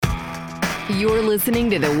You're listening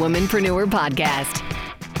to the Womanpreneur Podcast.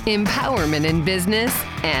 Empowerment in business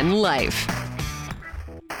and life.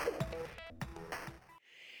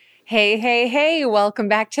 Hey. Welcome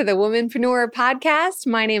back to the Womanpreneur Podcast.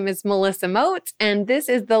 My name is Melissa Moats, and this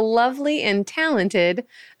is the lovely and talented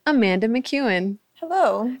Amanda McEwen.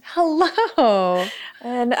 Hello.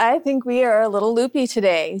 And I think we are a little loopy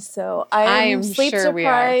today. So I am sleep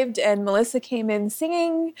deprived, and Melissa came in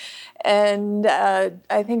singing, and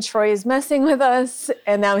I think Troy is messing with us,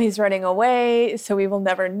 and now he's running away, so we will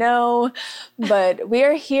never know. But we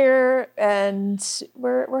are here, and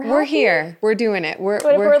we're happy. We're here. We're doing it. But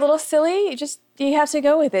if we're a little silly, you have to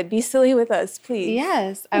go with it. Be silly with us, please.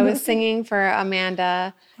 Yes, I was singing for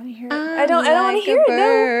Amanda. I want to hear it. I don't want to hear it.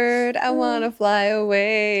 Bird, no. I want to fly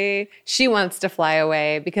away. She wants to fly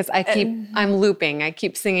away because I'm looping. I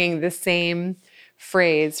keep singing the same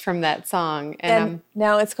phrase from that song, and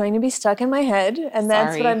now it's going to be stuck in my head, and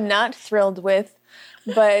that's what I'm not thrilled with.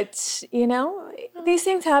 But these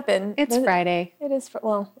things happen. It's Friday. It is.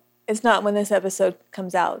 Well, it's not when this episode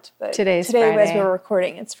comes out, but today, Friday. As we're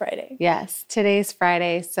recording, it's Friday. Yes, today's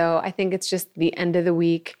Friday, so I think it's just the end of the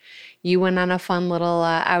week. You went on a fun little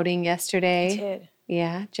outing yesterday. I did.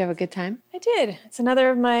 Yeah, did you have a good time? I did. It's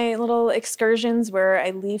another of my little excursions where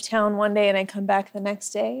I leave town one day and I come back the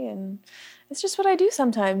next day, and it's just what I do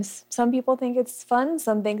sometimes. Some people think it's fun,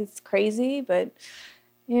 some think it's crazy, but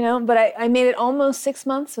I made it almost 6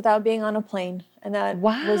 months without being on a plane. And that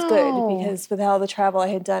was good because with all the travel I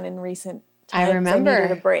had done in recent times, I remember. I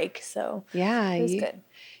needed a break. So yeah, it was good.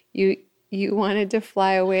 You wanted to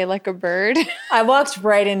fly away like a bird. I walked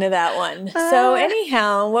right into that one. So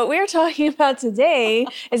anyhow, what we're talking about today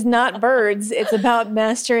is not birds. It's about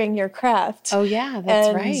mastering your craft. Oh yeah,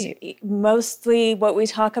 that's right. Mostly what we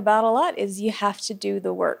talk about a lot is you have to do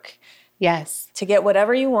the work. Yes. To get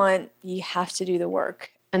whatever you want, you have to do the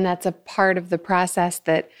work. And that's a part of the process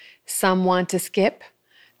that some want to skip.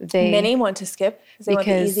 Many want to skip because they want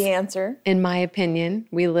the easy answer. In my opinion,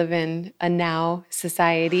 we live in a now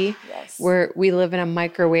society where we live in a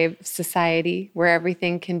microwave society where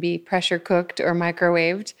everything can be pressure cooked or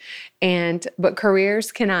microwaved, but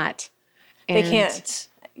careers cannot. They can't.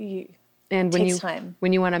 It takes time.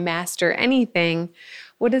 When you want to master anything,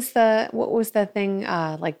 what was the thing,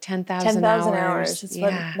 like 10,000 hours? 10,000 hours. It's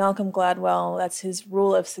what Malcolm Gladwell, that's his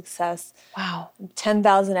rule of success. Wow.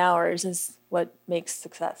 10,000 hours is what makes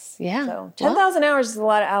success. Yeah. So 10,000 hours is a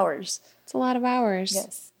lot of hours. It's a lot of hours.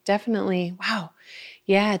 Yes. Definitely. Wow.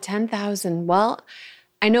 Yeah, 10,000. Well,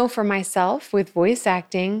 I know for myself with voice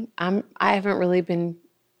acting, I haven't really been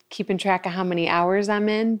keeping track of how many hours I'm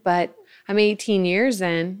in, but I'm 18 years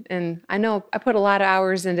in, and I know I put a lot of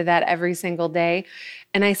hours into that every single day,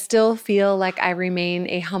 and I still feel like I remain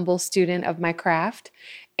a humble student of my craft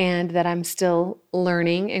and that I'm still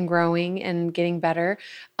learning and growing and getting better.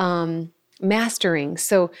 Mastering.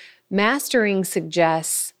 So mastering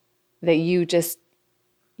suggests that you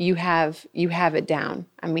have it down.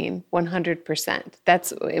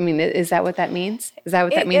 100%. Is that what that means? Is that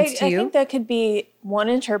what that means to you? I think that could be one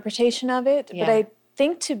interpretation of it, but I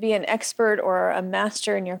think to be an expert or a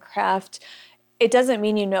master in your craft, it doesn't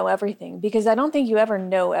mean you know everything, because I don't think you ever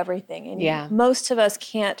know everything. And most of us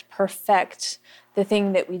can't perfect the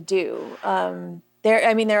thing that we do.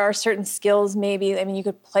 There are certain skills maybe. You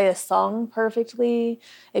could play a song perfectly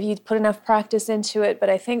if you put enough practice into it. But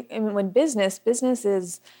I think when business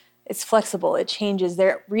is, it's flexible. It changes.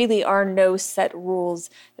 There really are no set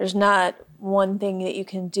rules. There's not one thing that you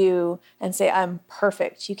can do and say, I'm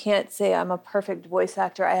perfect. You can't say, I'm a perfect voice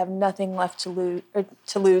actor. I have nothing left to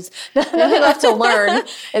lose, nothing left to learn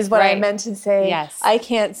is what I meant to say. Yes. I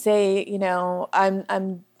can't say,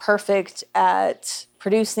 I'm perfect at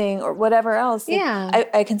producing or whatever else. Yeah.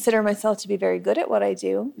 I consider myself to be very good at what I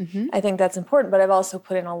do. Mm-hmm. I think that's important, but I've also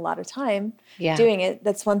put in a lot of time doing it.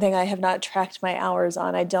 That's one thing I have not tracked my hours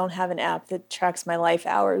on. I don't have an app that tracks my life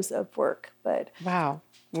hours of work, but wow.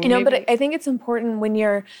 Well, but I think it's important when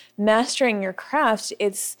you're mastering your craft,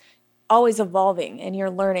 it's always evolving and you're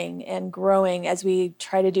learning and growing, as we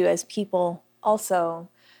try to do as people also.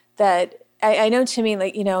 That I know, to me,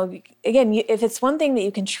 again, if it's one thing that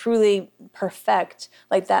you can truly perfect,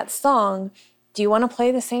 like that song, do you want to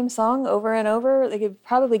play the same song over and over? It'd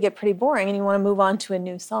probably get pretty boring and you want to move on to a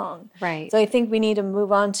new song. Right. So I think we need to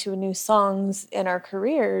move on to new songs in our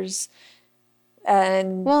careers.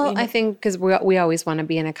 And I think because we always want to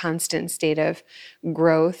be in a constant state of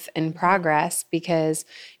growth and progress, because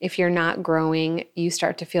if you're not growing, you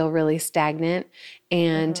start to feel really stagnant.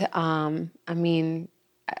 And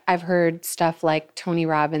I've heard stuff like Tony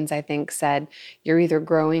Robbins, I think, said, you're either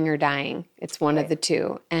growing or dying. It's one of the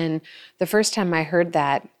two. And the first time I heard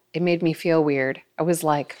that, it made me feel weird. I was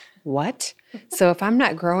like, what? So if I'm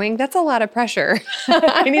not growing, that's a lot of pressure.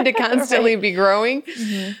 I need to constantly be growing.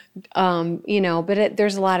 But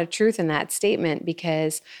there's a lot of truth in that statement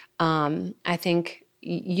because I think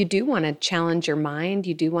you do want to challenge your mind.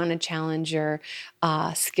 You do want to challenge your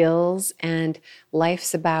skills, and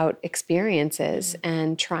life's about experiences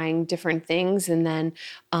and trying different things, and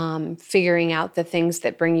then figuring out the things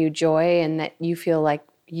that bring you joy and that you feel like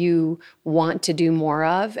you want to do more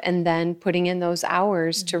of, and then putting in those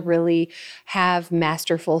hours to really have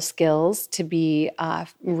masterful skills to be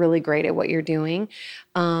really great at what you're doing.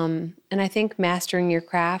 And I think mastering your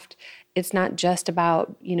craft, it's not just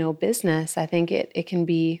about, business. I think it can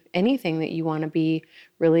be anything that you want to be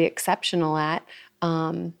really exceptional at.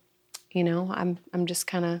 I'm just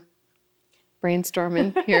kind of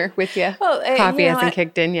brainstorming here with you. Well, coffee hasn't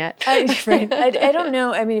kicked in yet. I don't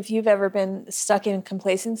know. I mean, if you've ever been stuck in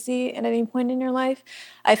complacency at any point in your life,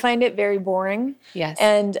 I find it very boring. Yes.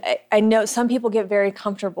 And I know some people get very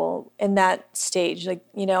comfortable in that stage. Like,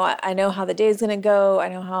 I know how the day is going to go. I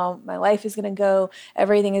know how my life is going to go.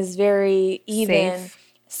 Everything is very even. Safe.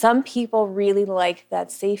 Some people really like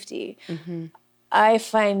that safety. Mm-hmm. I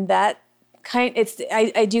find that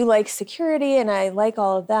I do like security and I like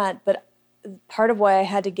all of that, but part of why I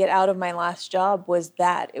had to get out of my last job was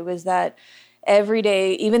that. It was that every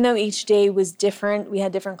day, even though each day was different, we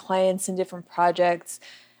had different clients and different projects,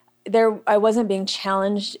 I wasn't being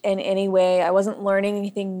challenged in any way. I wasn't learning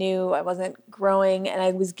anything new. I wasn't growing, and I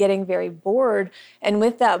was getting very bored. And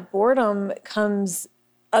with that boredom comes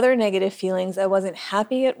other negative feelings. I wasn't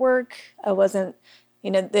happy at work. I wasn't,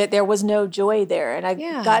 there was no joy there. And I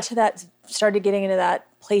got to that, started getting into that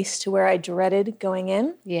place to where I dreaded going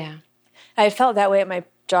in. Yeah. I felt that way at my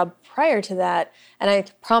job prior to that, and I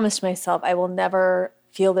promised myself I will never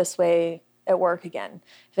feel this way at work again.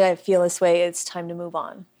 If I feel this way, it's time to move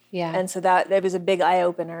on. Yeah. And so that was a big eye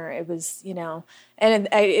opener. It was, and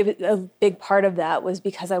a big part of that was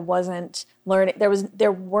because I wasn't learning.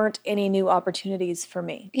 There weren't any new opportunities for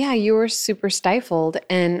me. Yeah, you were super stifled.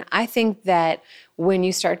 And I think that when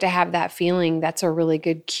you start to have that feeling, that's a really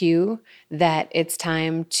good cue that it's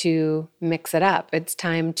time to mix it up. It's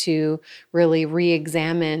time to really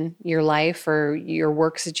re-examine your life or your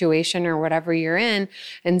work situation or whatever you're in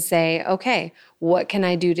and say, okay, what can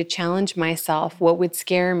I do to challenge myself? What would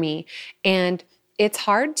scare me? And it's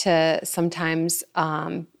hard to sometimes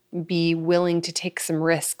be willing to take some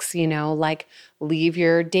risks, like leave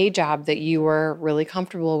your day job that you were really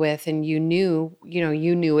comfortable with and you knew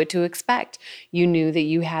what to expect. You knew that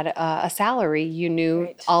you had a salary. You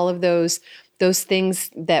knew all of those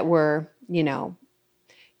things that were, your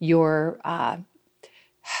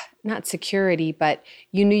not security, but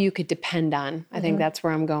you knew you could depend on. I think that's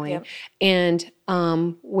where I'm going. Yep. And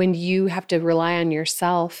when you have to rely on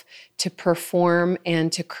yourself to perform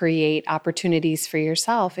and to create opportunities for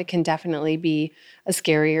yourself, it can definitely be a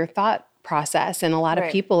scarier thought process. And a lot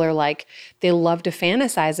of people are like, they love to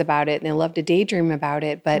fantasize about it and they love to daydream about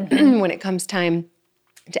it. But when it comes time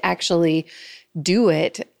to actually do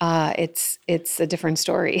it, it's a different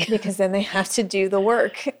story. Because then they have to do the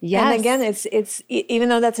work. Yes. And again, it's even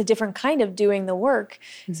though that's a different kind of doing the work.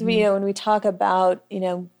 So when we talk about,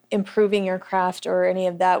 improving your craft or any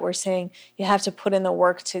of that, we're saying you have to put in the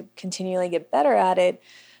work to continually get better at it.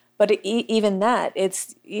 But even that,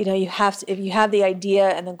 it's, you have to, if you have the idea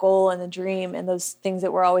and the goal and the dream and those things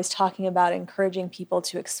that we're always talking about, encouraging people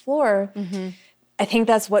to explore, I think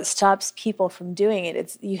that's what stops people from doing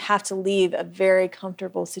it. You have to leave a very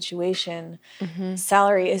comfortable situation.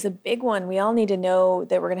 Salary is a big one. We all need to know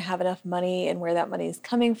that we're going to have enough money and where that money is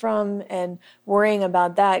coming from, and worrying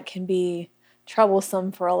about that can be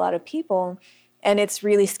troublesome for a lot of people. And it's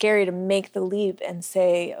really scary to make the leap and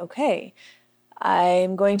say, okay,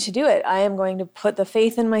 I'm going to do it. I am going to put the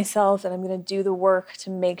faith in myself and I'm going to do the work to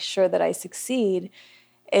make sure that I succeed.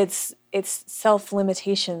 It's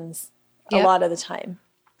self-limitations a lot of the time.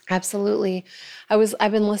 Absolutely.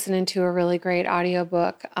 I've been listening to a really great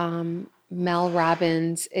audiobook. Mel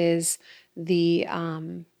Robbins is the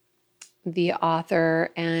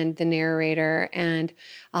author and the narrator, and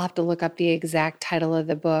I'll have to look up the exact title of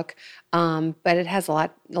the book. But it has a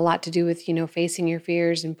lot to do with, facing your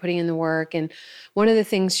fears and putting in the work. And one of the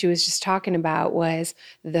things she was just talking about was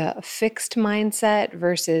the fixed mindset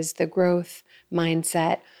versus the growth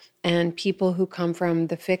mindset. And people who come from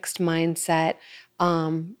the fixed mindset,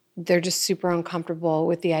 they're just super uncomfortable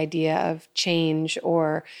with the idea of change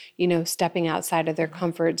or, stepping outside of their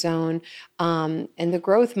comfort zone. And the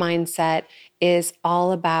growth mindset is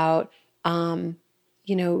all about, keeping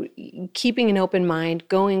an open mind,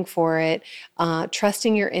 going for it,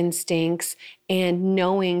 trusting your instincts, and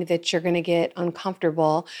knowing that you're going to get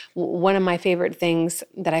uncomfortable. One of my favorite things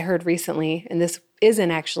that I heard recently, and this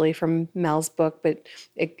isn't actually from Mel's book, but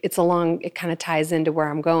it kind of ties into where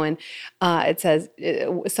I'm going. It says,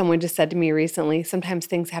 someone just said to me recently, sometimes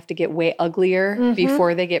things have to get way uglier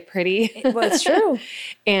before they get pretty. Well, it's true.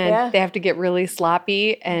 And they have to get really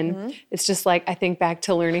sloppy. And it's just like, I think back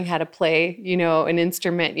to learning how to play, an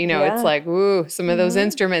instrument, it's like, ooh, some of those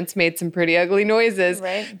instruments made some pretty ugly noises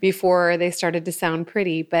before they started to sound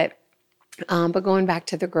pretty. But going back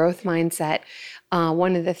to the growth mindset,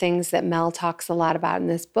 one of the things that Mel talks a lot about in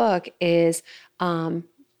this book is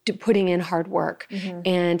putting in hard work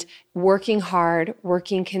and working hard,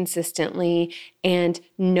 working consistently, and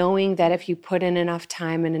knowing that if you put in enough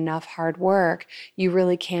time and enough hard work, you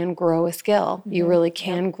really can grow a skill. You really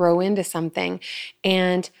can grow into something.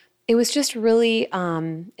 And it was just really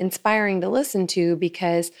inspiring to listen to,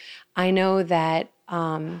 because I know that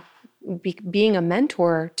being a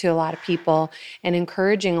mentor to a lot of people and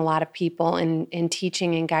encouraging a lot of people and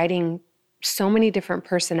teaching and guiding so many different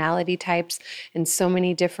personality types and so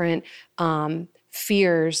many different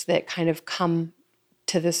fears that kind of come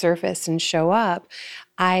to the surface and show up,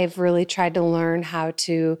 I've really tried to learn how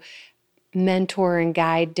to mentor and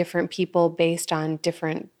guide different people based on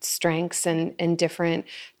different strengths and different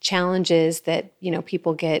challenges that,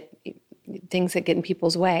 people get, things that get in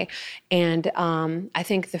people's way. And I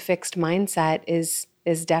think the fixed mindset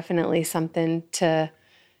is definitely something to,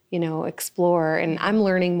 explore. And I'm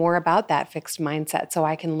learning more about that fixed mindset so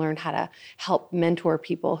I can learn how to help mentor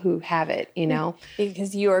people who have it,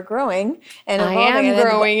 Because you are growing and evolving. I am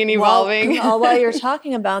growing and evolving. While you're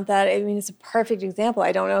talking about that, it's a perfect example.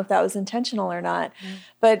 I don't know if that was intentional or not,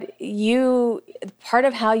 but part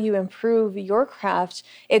of how you improve your craft,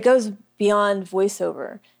 it goes beyond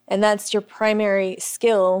voiceover. And that's your primary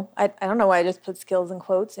skill. I don't know why I just put skills in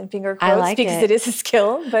quotes and finger quotes, because it is a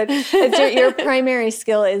skill, but it's your primary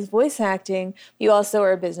skill is voice acting. You also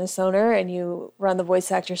are a business owner and you run the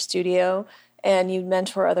Voice Actor Studio and you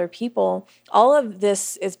mentor other people. All of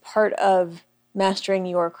this is part of mastering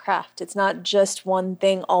your craft. It's not just one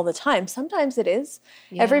thing all the time. Sometimes it is.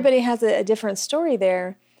 Yeah. Everybody has a different story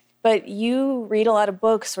there, but you read a lot of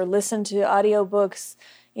books or listen to audiobooks.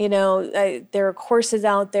 There are courses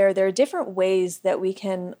out there. There are different ways that we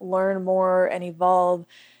can learn more and evolve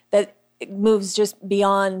that moves just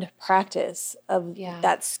beyond practice of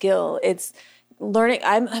that skill. It's learning.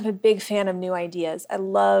 I'm a big fan of new ideas. I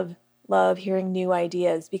love hearing new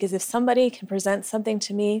ideas, because if somebody can present something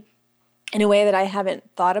to me in a way that I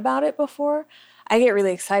haven't thought about it before, I get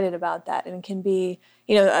really excited about that. And it can be,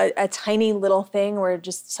 a tiny little thing where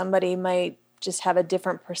just somebody might just have a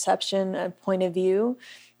different perception, a point of view.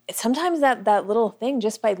 Sometimes that little thing,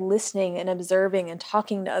 just by listening and observing and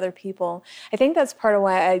talking to other people, I think that's part of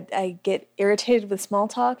why I get irritated with small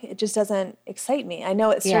talk. It just doesn't excite me. I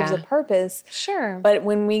know it serves a purpose. Sure. But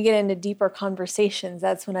when we get into deeper conversations,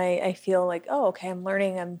 that's when I feel like, oh, okay, I'm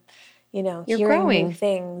learning, I'm, You're hearing growing. New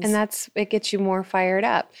things. And it gets you more fired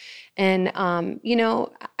up. And,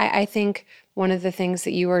 I think one of the things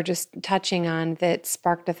that you were just touching on that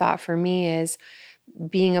sparked a thought for me is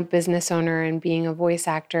being a business owner and being a voice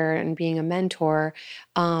actor and being a mentor.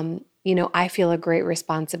 I feel a great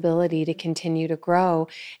responsibility to continue to grow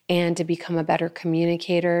and to become a better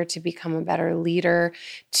communicator, to become a better leader,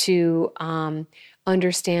 to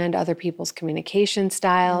understand other people's communication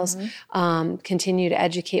styles, continue to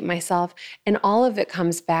educate myself. And all of it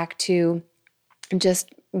comes back to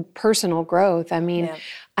just personal growth.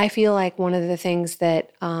 I feel like one of the things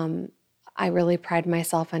that I really pride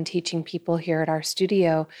myself on teaching people here at our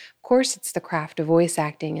studio, of course, it's the craft of voice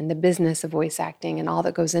acting and the business of voice acting and all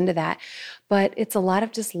that goes into that. But it's a lot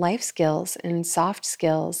of just life skills and soft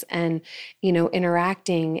skills and,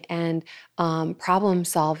 interacting and problem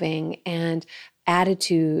solving and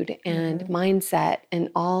attitude and mindset and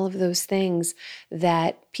all of those things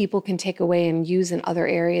that people can take away and use in other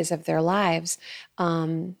areas of their lives.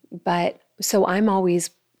 So I'm always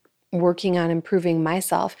working on improving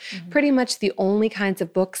myself. Pretty much the only kinds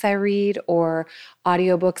of books I read or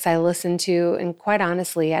audiobooks I listen to, and quite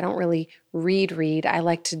honestly, I don't really read. I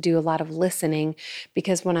like to do a lot of listening,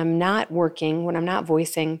 because when I'm not working, when I'm not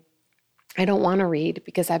voicing, I don't want to read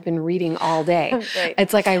because I've been reading all day. Right.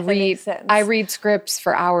 It's like I read scripts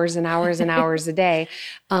for hours and hours and hours a day.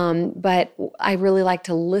 But I really like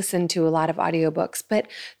to listen to a lot of audiobooks, but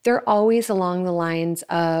they're always along the lines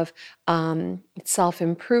of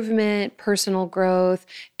self-improvement, personal growth,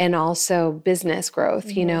 and also business growth,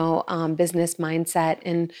 business mindset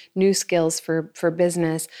and new skills for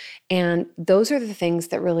business. And those are the things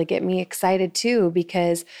that really get me excited too,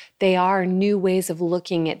 because they are new ways of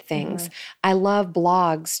looking at things. I love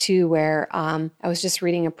blogs too, where I was just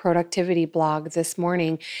reading a productivity blog this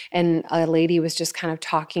morning, and a lady was just kind of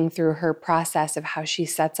talking through her process of how she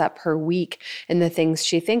sets up her week and the things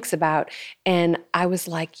she thinks about. And I was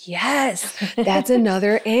like, yes, that's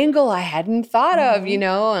another angle I hadn't thought of,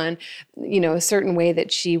 and, a certain way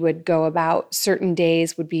that she would go about certain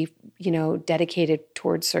days would be, dedicated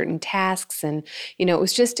towards certain tasks. And,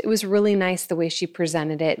 it was really nice the way she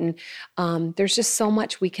presented it. And there's just so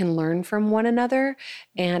much we can learn from one another.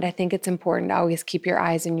 And I think it's important to always keep your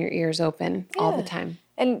eyes and your ears open all the time.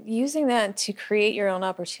 And using that to create your own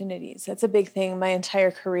opportunities. That's a big thing my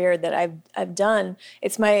entire career that I've done.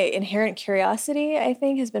 It's my inherent curiosity, I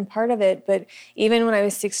think, has been part of it. But even when I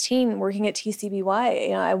was 16, working at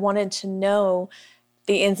TCBY, I wanted to know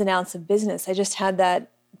the ins and outs of business. I just had that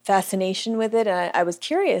fascination with it, and I was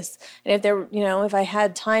curious. And if I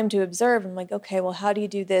had time to observe, I'm like, okay, well, how do you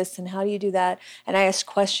do this and how do you do that? And I asked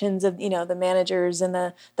questions of the managers and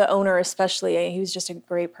the owner, especially. He was just a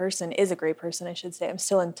great person, is a great person, I should say. I'm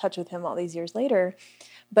still in touch with him all these years later.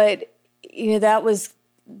 But that was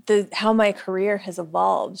how my career has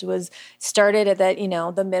evolved. Was started at that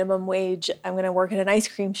the minimum wage. I'm going to work at an ice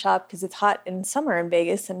cream shop because it's hot in summer in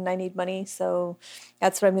Vegas and I need money, so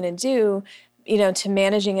that's what I'm going to do. To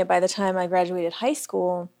managing it by the time I graduated high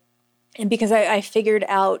school. And because I figured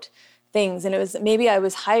out things, and it was maybe I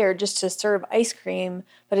was hired just to serve ice cream,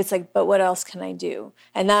 but it's like, but what else can I do?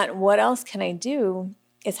 And that what else can I do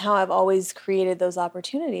is how I've always created those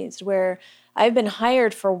opportunities where I've been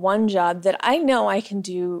hired for one job that I know I can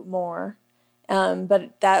do more.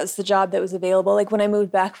 But that was the job that was available. Like when I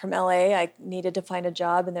moved back from LA, I needed to find a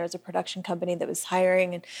job, and there was a production company that was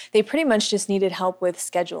hiring, and they pretty much just needed help with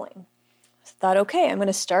scheduling. Thought, okay, I'm going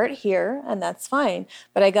to start here, and that's fine.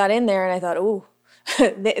 But I got in there and I thought, ooh,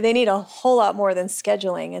 they need a whole lot more than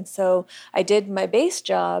scheduling. And so I did my base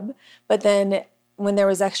job, but then when there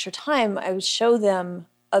was extra time, I would show them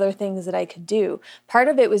other things that I could do. Part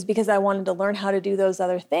of it was because I wanted to learn how to do those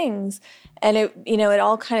other things, and it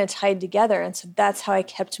all kind of tied together. And so that's how I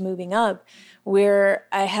kept moving up, where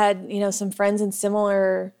I had, some friends in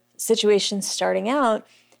similar situations starting out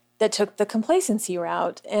that took the complacency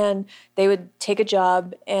route, and they would take a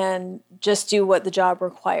job and just do what the job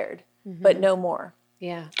required, but no more.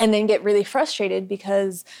 Yeah. And then get really frustrated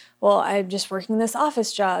because, well, I'm just working this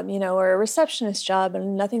office job, or a receptionist job,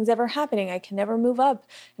 and nothing's ever happening. I can never move up.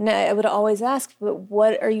 And I would always ask, but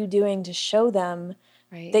what are you doing to show them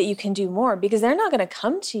that you can do more? Because they're not going to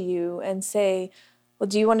come to you and say, well,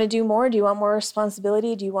 do you want to do more? Do you want more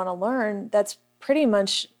responsibility? Do you want to learn? That's pretty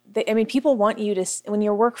much... people want you to, when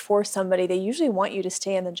you work for somebody, they usually want you to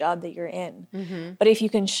stay in the job that you're in. Mm-hmm. But if you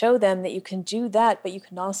can show them that you can do that, but you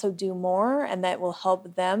can also do more, and that will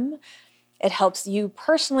help them, it helps you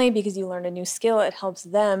personally because you learned a new skill. It helps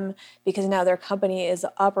them because now their company is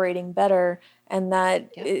operating better. And that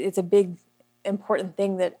it's a big, important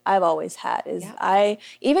thing that I've always had is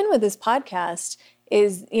even with this podcast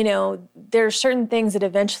is, there are certain things that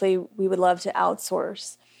eventually we would love to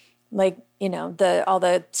outsource. Like, all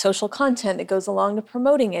the social content that goes along to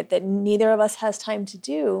promoting it that neither of us has time to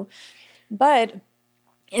do. But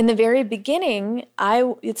in the very beginning,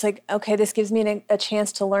 it's like, okay, this gives me a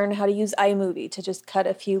chance to learn how to use iMovie to just cut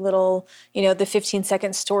a few little, the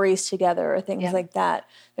 15-second stories together or things like that.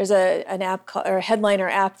 There's an app or a Headliner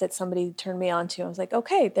app that somebody turned me on to. I was like,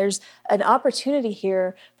 okay, there's an opportunity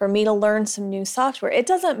here for me to learn some new software. It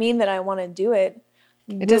doesn't mean that I want to do it.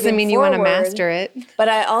 It doesn't mean you want to master it. But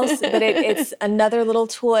it's another little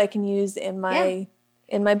tool I can use in my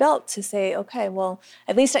belt to say, okay, well,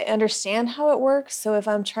 at least I understand how it works. So if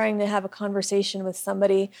I'm trying to have a conversation with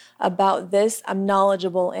somebody about this, I'm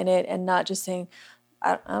knowledgeable in it and not just saying,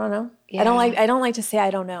 I don't know. Yeah. I don't like to say I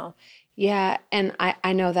don't know. Yeah, and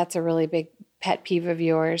I know that's a really big pet peeve of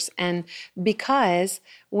yours. And because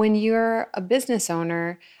when you're a business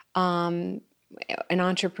owner, an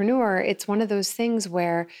entrepreneur, it's one of those things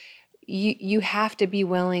where you have to be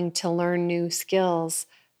willing to learn new skills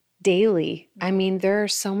daily. I mean, there are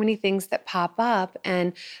so many things that pop up,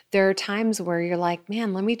 and there are times where you're like,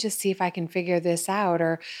 man, let me just see if I can figure this out.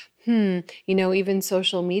 Or, even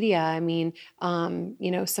social media. I mean,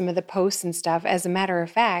 some of the posts and stuff. As a matter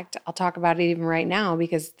of fact, I'll talk about it even right now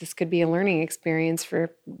because this could be a learning experience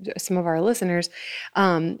for some of our listeners.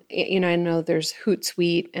 I know there's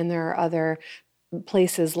Hootsuite and there are other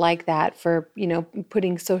places like that for,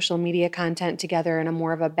 putting social media content together in a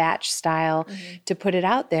more of a batch style to put it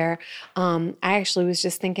out there. I actually was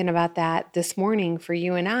just thinking about that this morning for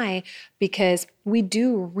you and I, because we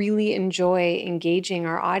do really enjoy engaging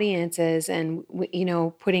our audiences and,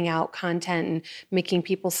 putting out content and making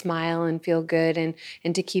people smile and feel good and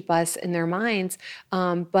to keep us in their minds.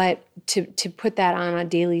 But to put that on a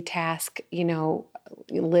daily task,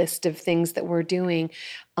 list of things that we're doing,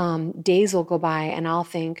 days will go by and I'll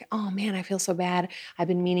think, oh man, I feel so bad. I've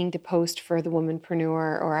been meaning to post for the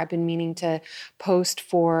Womanpreneur, or I've been meaning to post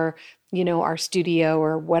for, our studio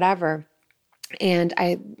or whatever. And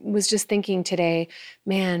I was just thinking today,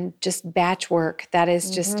 man, just batch work, that is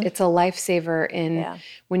just, it's a lifesaver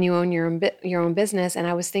when you own your own business. And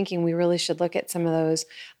I was thinking we really should look at some of those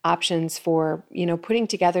options for, putting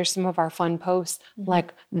together some of our fun posts,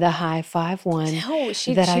 like the high five one. No,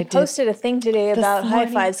 she posted a thing today about high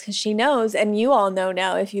fives because she knows, and you all know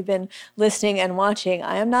now if you've been listening and watching,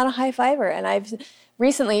 I am not a high fiver, and I've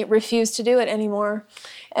recently refused to do it anymore.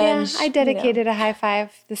 And, I dedicated a high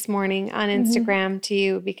five this morning on Instagram to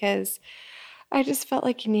you because I just felt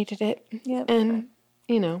like you needed it. Yep. And,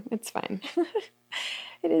 it's fine.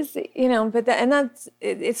 It is, but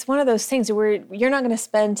it's one of those things where you're not going to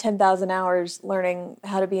spend 10,000 hours learning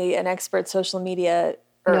how to be an expert social media.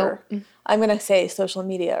 Nope. I'm going to say social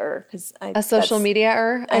media because a social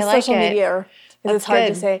media. I like social it. Media because it's hard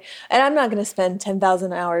to say. And I'm not going to spend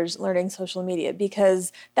 10,000 hours learning social media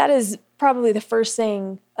because that is probably the first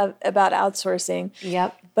thing about outsourcing.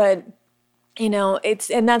 Yep. But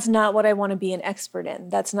and that's not what I want to be an expert in.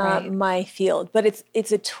 That's not my field. But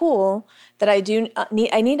it's a tool that I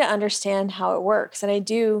need to understand how it works. And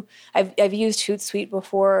I've used Hootsuite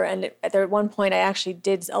before, and at one point I actually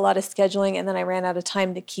did a lot of scheduling, and then I ran out of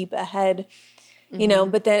time to keep ahead.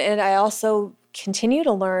 But then and I also continue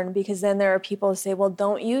to learn, because then there are people who say, well,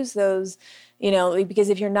 don't use those, because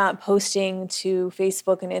if you're not posting to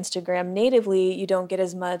Facebook and Instagram natively, you don't get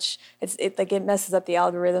as much. It messes up the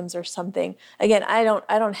algorithms or something. Again, I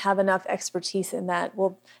don't have enough expertise in that.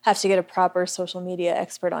 We'll have to get a proper social media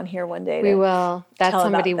expert on here one day. We will. That's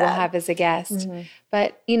somebody we'll have as a guest.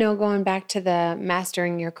 But, going back to the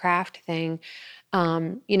mastering your craft thing,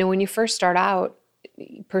 when you first start out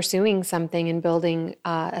pursuing something and building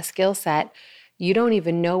a skill set, you don't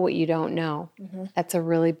even know what you don't know. That's a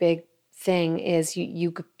really big thing, is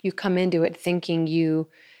you come into it thinking you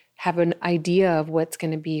have an idea of what's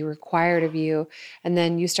going to be required of you. And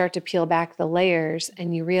then you start to peel back the layers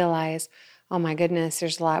and you realize, oh my goodness,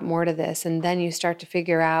 there's a lot more to this. And then you start to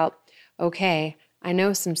figure out, okay, I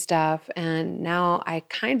know some stuff and now I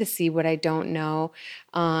kind of see what I don't know.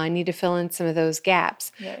 I need to fill in some of those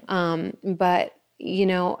gaps. Right. But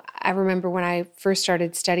I remember when I first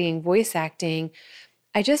started studying voice acting,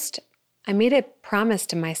 I made a promise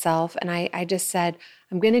to myself, and I just said,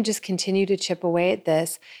 I'm going to just continue to chip away at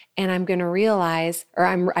this, and I'm going to realize,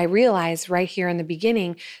 I realized right here in the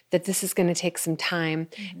beginning that this is going to take some time,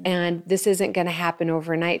 and this isn't going to happen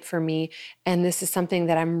overnight for me, and this is something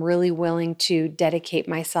that I'm really willing to dedicate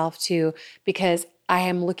myself to, because I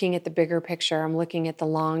am looking at the bigger picture. I'm looking at the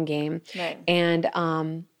long game. Right.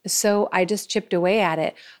 And so I just chipped away at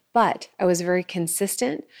it. But I was very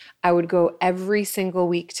consistent. I would go every single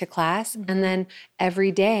week to class. And then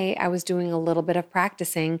every day I was doing a little bit of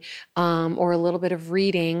practicing or a little bit of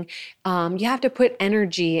reading. You have to put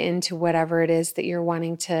energy into whatever it is that you're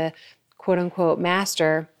wanting to, quote unquote,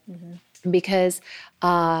 master, because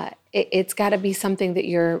it's got to be something that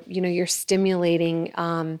you're stimulating.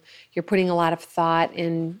 You're putting a lot of thought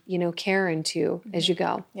and, care into as you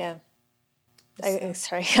go. Yeah.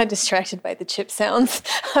 Sorry, I got distracted by the chip sounds.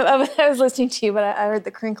 I was listening to you, but I heard the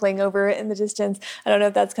crinkling over in the distance. I don't know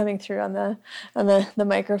if that's coming through on the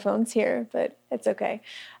microphones here, but it's okay.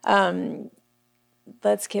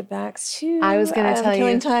 Let's get back to. I was going to tell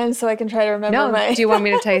killing you time, so I can try to remember. No, do you want me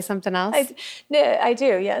to tell you something else? I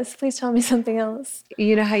do. Yes, please tell me something else.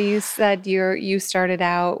 You know how you said you started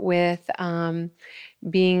out with.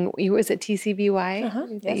 You was at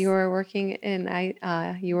TCBY that you were working in.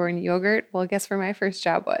 You were in yogurt. Well, guess where my first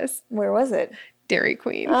job was? Where was it? Dairy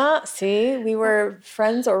Queen. See, we were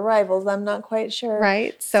friends or rivals. I'm not quite sure.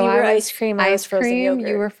 Right. So I were was ice cream. I was frozen yogurt.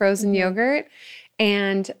 You were frozen yogurt.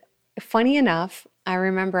 And funny enough, I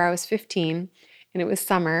remember I was 15 and it was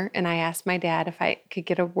summer, and I asked my dad if I could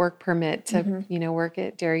get a work permit to work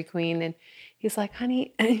at Dairy Queen, and he's like,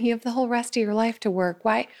 "Honey, you have the whole rest of your life to work.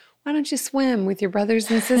 Why don't you swim with your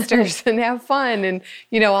brothers and sisters and have fun and,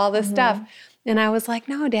 all this stuff?" And I was like,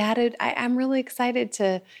 no, Dad, I'm really excited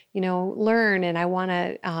to, learn, and I want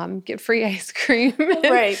to get free ice cream.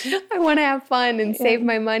 Right. I want to have fun and save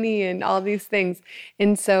my money and all these things.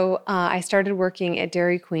 And so I started working at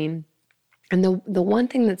Dairy Queen. And the one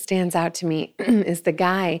thing that stands out to me is the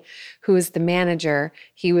guy who is the manager.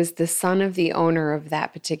 He was the son of the owner of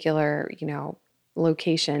that particular,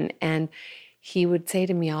 location. And he would say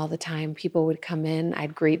to me all the time, people would come in,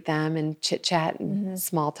 I'd greet them and chit chat and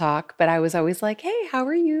small talk. But I was always like, hey, how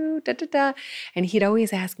are you? Da, da, da. And he'd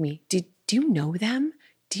always ask me, do you know them?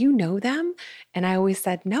 Do you know them? And I always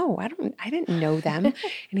said, no, I didn't know them. And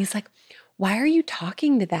he's like, why are you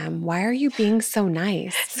talking to them? Why are you being so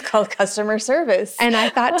nice? It's called customer service. And I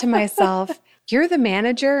thought to myself, you're the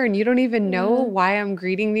manager and you don't even know why I'm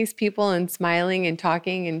greeting these people and smiling and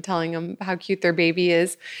talking and telling them how cute their baby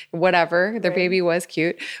is, whatever. Their baby was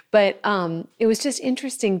cute. But it was just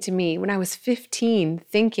interesting to me when I was 15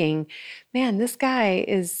 thinking, man, this guy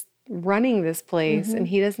is running this place and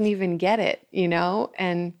he doesn't even get it,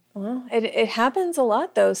 And well, it happens a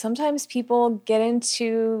lot, though. Sometimes people get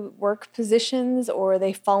into work positions or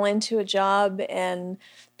they fall into a job and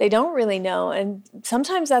they don't really know. And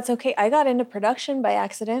sometimes that's okay. I got into production by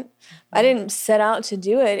accident. I didn't set out to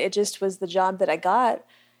do it. It just was the job that I got.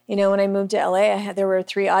 When I moved to LA, there were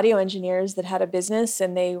 3 audio engineers that had a business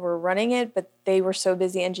and they were running it, but they were so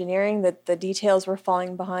busy engineering that the details were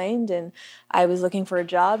falling behind. And I was looking for a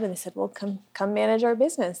job and they said, well, come manage our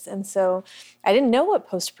business. And so I didn't know what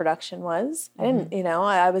post-production was. I didn't,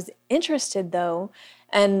 I was interested though.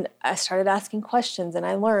 And I started asking questions and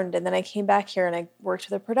I learned. And then I came back here and I worked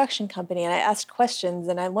with a production company and I asked questions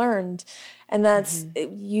and I learned. And that's,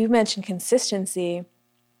 you mentioned consistency.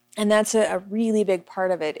 And that's a really big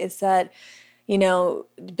part of it is that,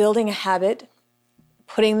 building a habit,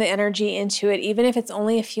 putting the energy into it, even if it's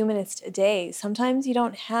only a few minutes a day. Sometimes you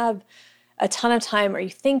don't have a ton of time or you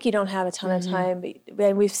think you don't have a ton of time,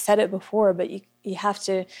 and we've said it before, but you have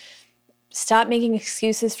to stop making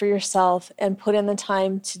excuses for yourself and put in the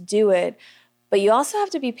time to do it. But you also have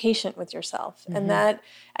to be patient with yourself. And that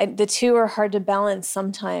the two are hard to balance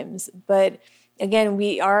sometimes, but again,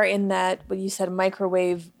 we are in that, what you said,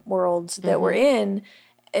 microwave world that we're in,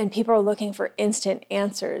 and people are looking for instant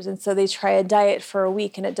answers. And so they try a diet for a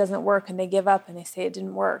week and it doesn't work and they give up and they say it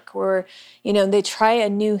didn't work. Or, they try a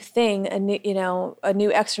new thing, a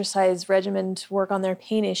new exercise regimen to work on their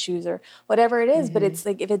pain issues or whatever it is. But it's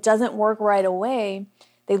like, if it doesn't work right away,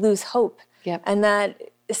 they lose hope. Yep. And that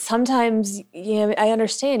sometimes, I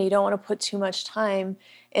understand you don't want to put too much time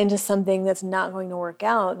into something that's not going to work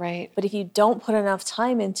out. Right. But if you don't put enough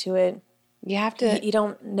time into it, you have to. You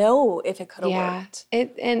don't know if it could have worked.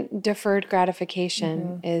 And deferred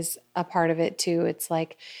gratification is a part of it too. It's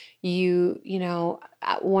like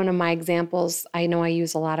one of my examples, I know I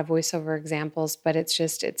use a lot of voiceover examples, but it's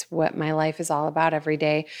what my life is all about every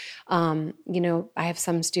day. I have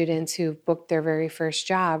some students who've booked their very first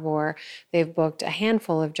job or they've booked a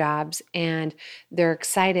handful of jobs and they're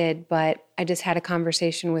excited, but I just had a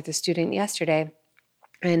conversation with a student yesterday.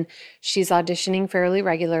 And she's auditioning fairly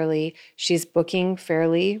regularly. She's booking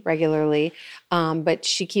fairly regularly. But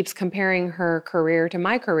she keeps comparing her career to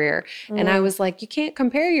my career. And I was like, you can't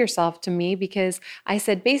compare yourself to me because I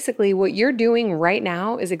said, basically what you're doing right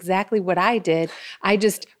now is exactly what I did. I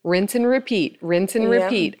just rinse and repeat.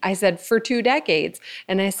 I said, for 2 decades.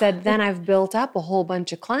 And I said, then I've built up a whole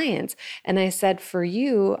bunch of clients. And I said, for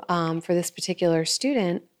you, for this particular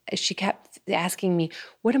student, she kept asking me,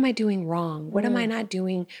 what am I doing wrong? What am I not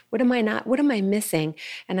doing? What am I missing?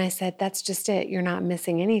 And I said, that's just it. You're not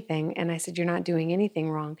missing anything. And I said, you're not doing anything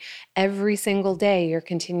wrong. Every single day, you're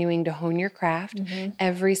continuing to hone your craft.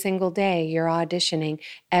 Every single day, you're auditioning.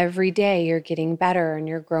 Every day, you're getting better and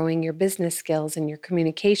you're growing your business skills and your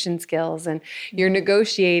communication skills and your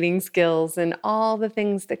negotiating skills and all the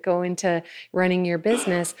things that go into running your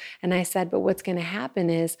business. And I said, but what's going to happen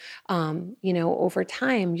is, over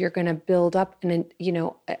time, you're going to build up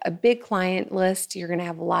a big client list. You're going to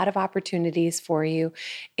have a lot of opportunities for you.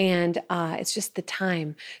 And it's just the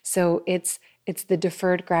time. So it's the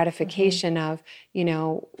deferred gratification of,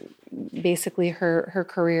 basically her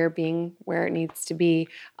career being where it needs to be,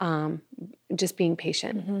 just being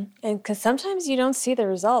patient. And because sometimes you don't see the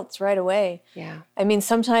results right away. Yeah. I mean,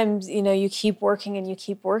 sometimes, you keep working and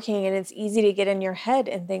it's easy to get in your head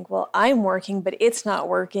and think, well, I'm working, but it's not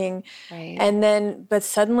working. Right. And then, but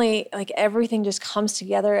suddenly, like, everything just comes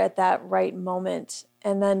together at that right moment.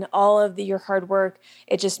 And then all of your hard work,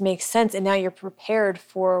 it just makes sense. And now you're prepared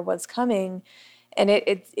for what's coming. And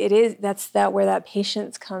that's where that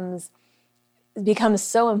patience becomes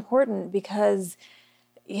so important, because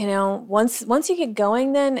once you get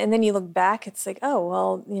going and then you look back, it's like, oh,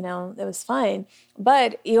 well, it was fine.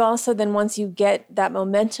 But you also then, once you get that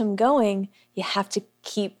momentum going, you have to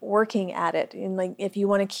keep working at it. And like, if you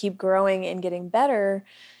want to keep growing and getting better,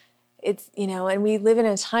 it's, and we live in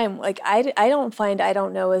a time, like, I don't find I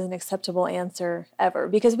don't know as an acceptable answer ever,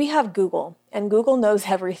 because we have Google, and Google knows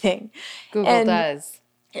everything. Google does.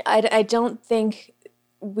 I don't think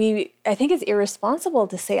I think it's irresponsible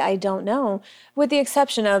to say I don't know, with the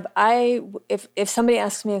exception of if somebody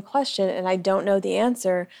asks me a question and I don't know the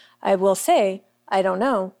answer, I will say I don't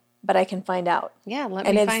know, but I can find out. Yeah, let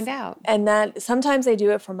me find out. And that sometimes I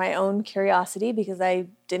do it for my own curiosity because I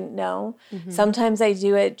didn't know. Mm-hmm. Sometimes I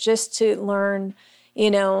do it just to learn.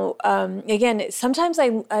 Again, sometimes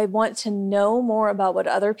I want to know more about what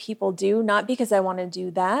other people do, not because I want to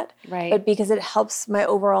do that, right, but because it helps my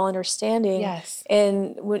overall understanding. Yes.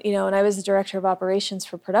 And when I was the director of operations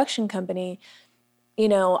for a production company,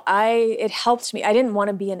 it helped me. I didn't want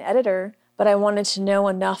to be an editor, but I wanted to know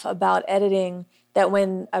enough about editing that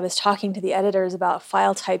when I was talking to the editors about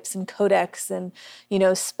file types and codecs and,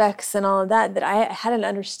 specs and all of that, that I had an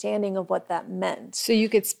understanding of what that meant. So you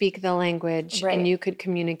could speak the language, right, and you could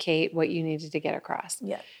communicate what you needed to get across.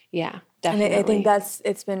 Yeah. Yeah, definitely. And I think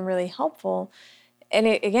it's been really helpful. And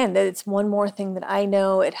again, it's one more thing that I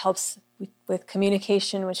know. It helps with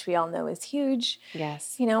communication, which we all know is huge.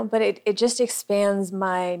 Yes. But it just expands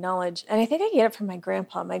my knowledge. And I think I get it from my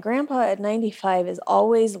grandpa. My grandpa at 95 is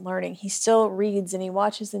always learning. He still reads and he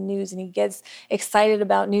watches the news and he gets excited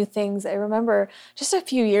about new things. I remember just a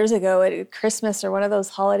few years ago at Christmas or one of those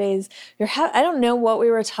holidays, I don't know what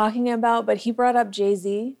we were talking about, but he brought up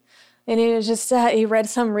Jay-Z. And it was just, he read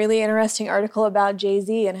some really interesting article about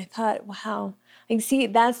Jay-Z. And I thought, wow, like, see,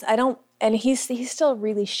 and he's still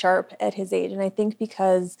really sharp at his age. And I think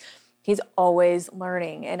because he's always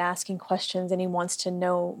learning and asking questions and he wants to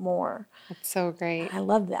know more. That's so great. I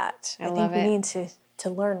love that. I think we need to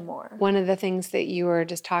learn more. One of the things that you were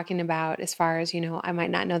just talking about, as far as, I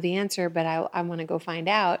might not know the answer, but I want to go find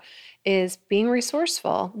out, is being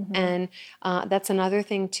resourceful. Mm-hmm. And that's another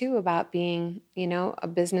thing too about being, a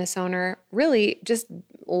business owner, really just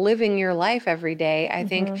living your life every day. I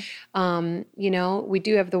think, we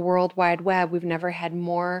do have the World Wide Web. We've never had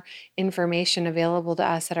more information available to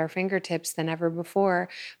us at our fingertips than ever before.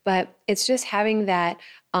 But it's just having that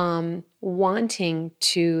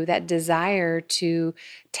that desire to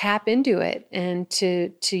tap into it and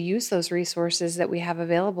to use those resources that we have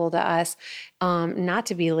available to us, not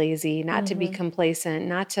to be lazy, not to be complacent,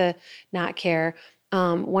 not to not care.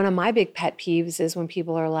 One of my big pet peeves is when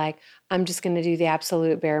people are like, I'm just going to do the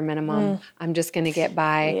absolute bare minimum. I'm just going to get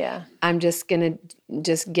by. Yeah. I'm just going to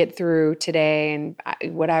just get through today and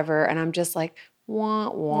whatever. And I'm just like, wah,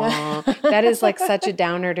 wah. That is like such a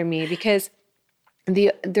downer to me, because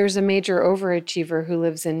there's a major overachiever who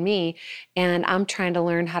lives in me, and I'm trying to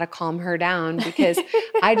learn how to calm her down, because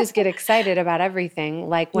I just get excited about everything.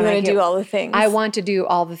 Like when I do all the things. I want to do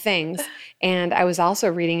all the things. And I was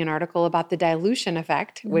also reading an article about the dilution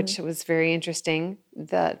effect, which was very interesting.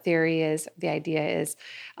 The idea is,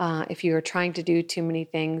 if you are trying to do too many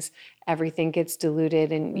things, everything gets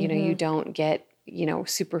diluted, and you don't get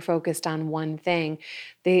super focused on one thing.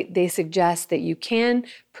 They suggest that you can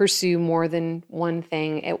pursue more than one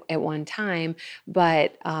thing at one time,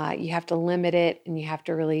 but you have to limit it, and you have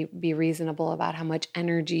to really be reasonable about how much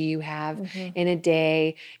energy you have in a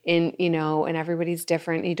day, and everybody's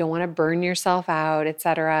different. You don't want to burn yourself out,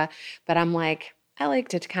 etc. But I'm like, I like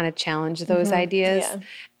to kind of challenge those ideas. Yeah.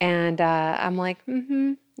 And I'm like,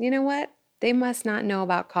 you know what? They must not know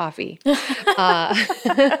about coffee. Well,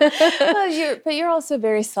 you're also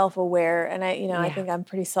very self-aware, and I think I'm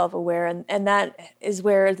pretty self-aware, and that is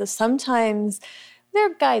where sometimes there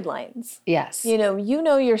are guidelines. Yes. You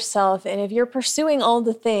know yourself, and if you're pursuing all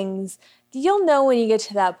the things, you'll know when you get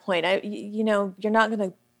to that point. You're not going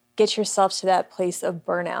to get yourself to that place of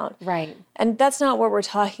burnout. Right. And that's not what we're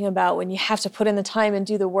talking about when you have to put in the time and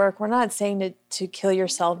do the work. We're not saying to kill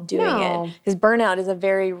yourself doing it. Because burnout is a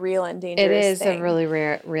very real and dangerous thing. It is a really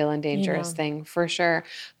real and dangerous thing, for sure.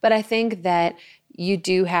 But I think that you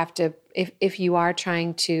do have to, if you are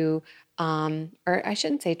trying to, or I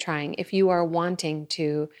shouldn't say trying, if you are wanting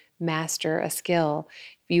to master a skill,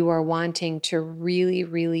 if you are wanting to really,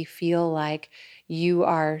 really feel like you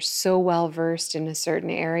are so well versed in a certain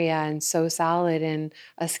area and so solid in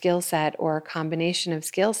a skill set or a combination of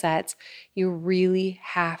skill sets, you really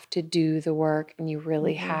have to do the work and you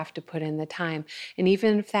really have to put in the time. And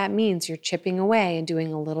even if that means you're chipping away and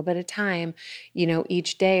doing a little bit of time,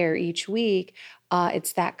 each day or each week,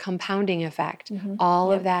 it's that compounding effect.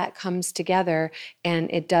 All of that comes together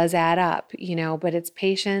and it does add up, but it's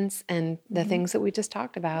patience and the things that we just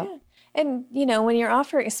talked about. Yeah. And, when you're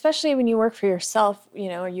offering, especially when you work for yourself,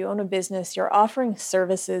 or you own a business, you're offering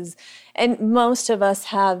services. And most of us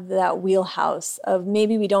have that wheelhouse of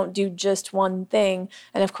maybe we don't do just one thing.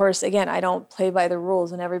 And of course, again, I don't play by the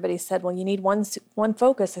rules. And everybody said, well, you need one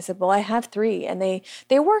focus. I said, well, I have 3 and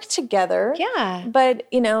they work together. Yeah. But,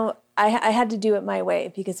 I had to do it my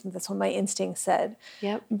way because that's what my instinct said.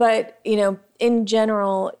 Yep. But, in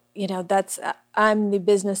general, I'm the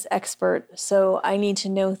business expert, so I need to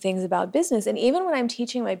know things about business. And even when I'm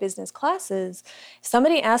teaching my business classes, if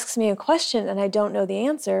somebody asks me a question and I don't know the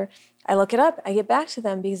answer, I look it up, I get back to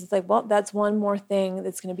them because it's like, well, that's one more thing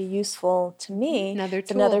that's going to be useful to me.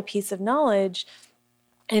 It's another piece of knowledge.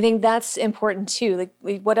 I think that's important too.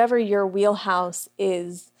 Like whatever your wheelhouse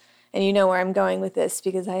is, and you know where I'm going with this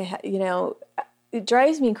because it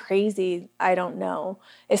drives me crazy. I don't know,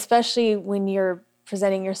 especially when you're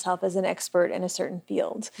presenting yourself as an expert in a certain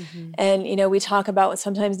field. And, we talk about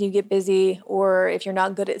sometimes you get busy or if you're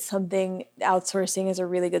not good at something, outsourcing is a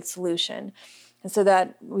really good solution. And so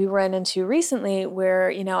that we ran into recently where,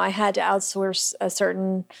 I had to outsource a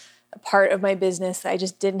certain part of my business. I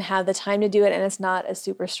just didn't have the time to do it and it's not a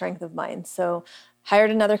super strength of mine. So hired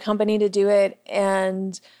another company to do it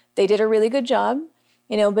and they did a really good job,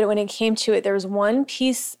 but when it came to it, there was one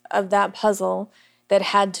piece of that puzzle that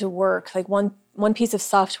had to work, like one piece of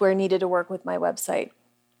software needed to work with my website.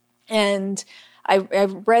 And I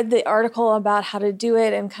read the article about how to do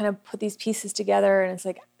it and kind of put these pieces together. And it's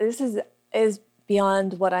like, this is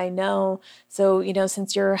beyond what I know. So,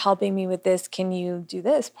 since you're helping me with this, can you do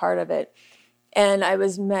this part of it? And I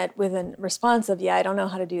was met with a response of, yeah, I don't know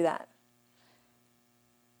how to do that.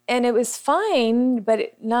 And it was fine,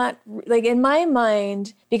 but not like in my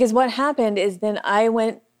mind, because what happened is then I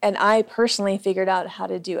went and I personally figured out how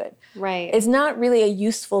to do it. Right. It's not really a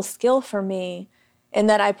useful skill for me in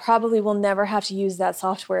that I probably will never have to use that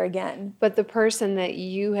software again. But the person that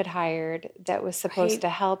you had hired that was supposed to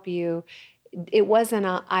help you, it wasn't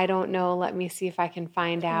I don't know, let me see if I can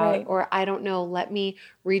find out, or I don't know, let me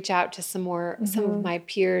reach out to some of my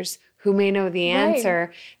peers who may know the answer.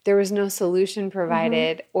 Right. There was no solution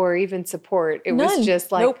provided or even support. It was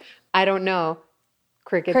just like, I don't know.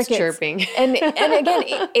 Crickets chirping. and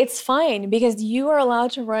again, it's fine because you are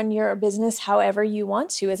allowed to run your business however you want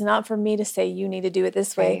to. It's not for me to say you need to do it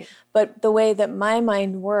this way. Right. But the way that my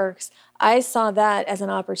mind works, I saw that as an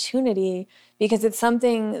opportunity because it's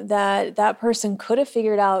something that person could have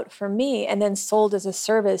figured out for me and then sold as a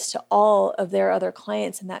service to all of their other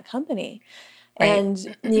clients in that company. Right.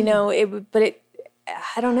 And,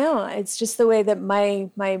 I don't know. It's just the way that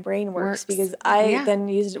my brain works because I then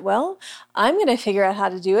used it. Well, I'm going to figure out how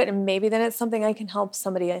to do it. And maybe then it's something I can help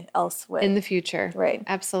somebody else with. In the future. Right.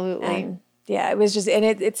 Absolutely. And it was just, and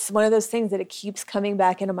it's one of those things that it keeps coming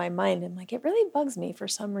back into my mind. I'm like, it really bugs me for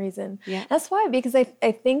some reason. Yeah. That's why, because I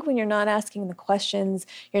think when you're not asking the questions,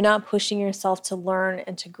 you're not pushing yourself to learn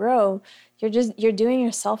and to grow, you're doing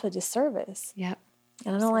yourself a disservice. Yep.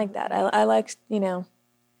 And I don't like that. I like,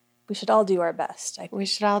 we should all do our best. We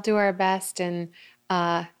should all do our best and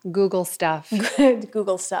Google stuff.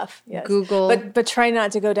 Google stuff, yes. Google. But try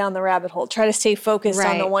not to go down the rabbit hole. Try to stay focused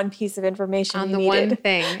on the one piece of information you needed. On the one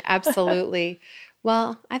thing, absolutely.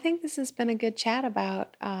 Well, I think this has been a good chat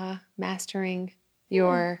about mastering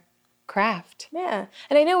your craft. Yeah.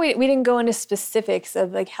 And I know we didn't go into specifics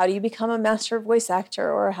of like how do you become a master voice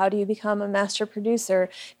actor or how do you become a master producer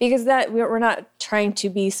because that we're not trying to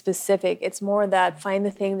be specific. It's more that find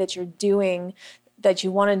the thing that you're doing that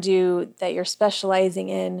you want to do, that you're specializing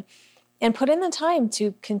in, and put in the time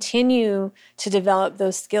to continue to develop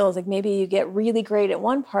those skills. Like maybe you get really great at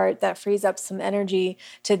one part that frees up some energy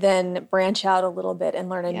to then branch out a little bit and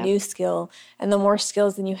learn a new skill. And the more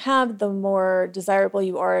skills that you have, the more desirable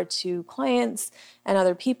you are to clients and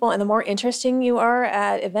other people, and the more interesting you are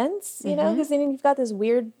at events, you know, because then you've got this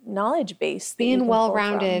weird knowledge base. Being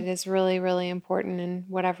well-rounded is really, really important in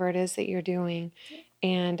whatever it is that you're doing.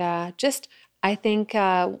 And I think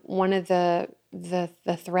one of the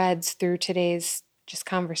threads through today's just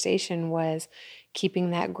conversation was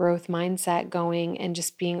keeping that growth mindset going and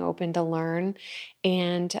just being open to learn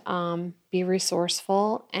and be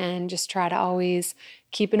resourceful and just try to always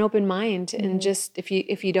keep an open mind and just if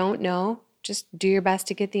you don't know, just do your best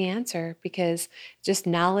to get the answer, because just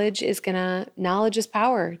knowledge is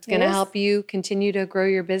power. It's going to help you continue to grow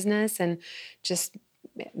your business and just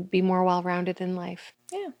be more well-rounded in life.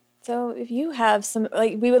 Yeah. So if you have some,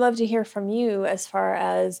 we would love to hear from you as far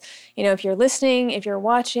as, if you're listening, if you're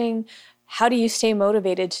watching, how do you stay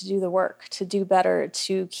motivated to do the work, to do better,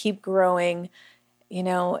 to keep growing?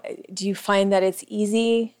 Do you find that it's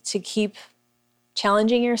easy to keep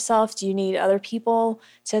challenging yourself? Do you need other people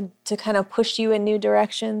to kind of push you in new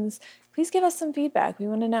directions? Please give us some feedback. We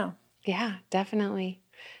want to know. Yeah, definitely.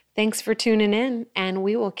 Thanks for tuning in, and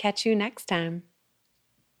we will catch you next time.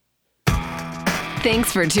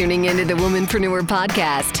 Thanks for tuning into the Womanpreneur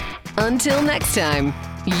Podcast. Until next time,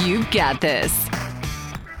 you've got this.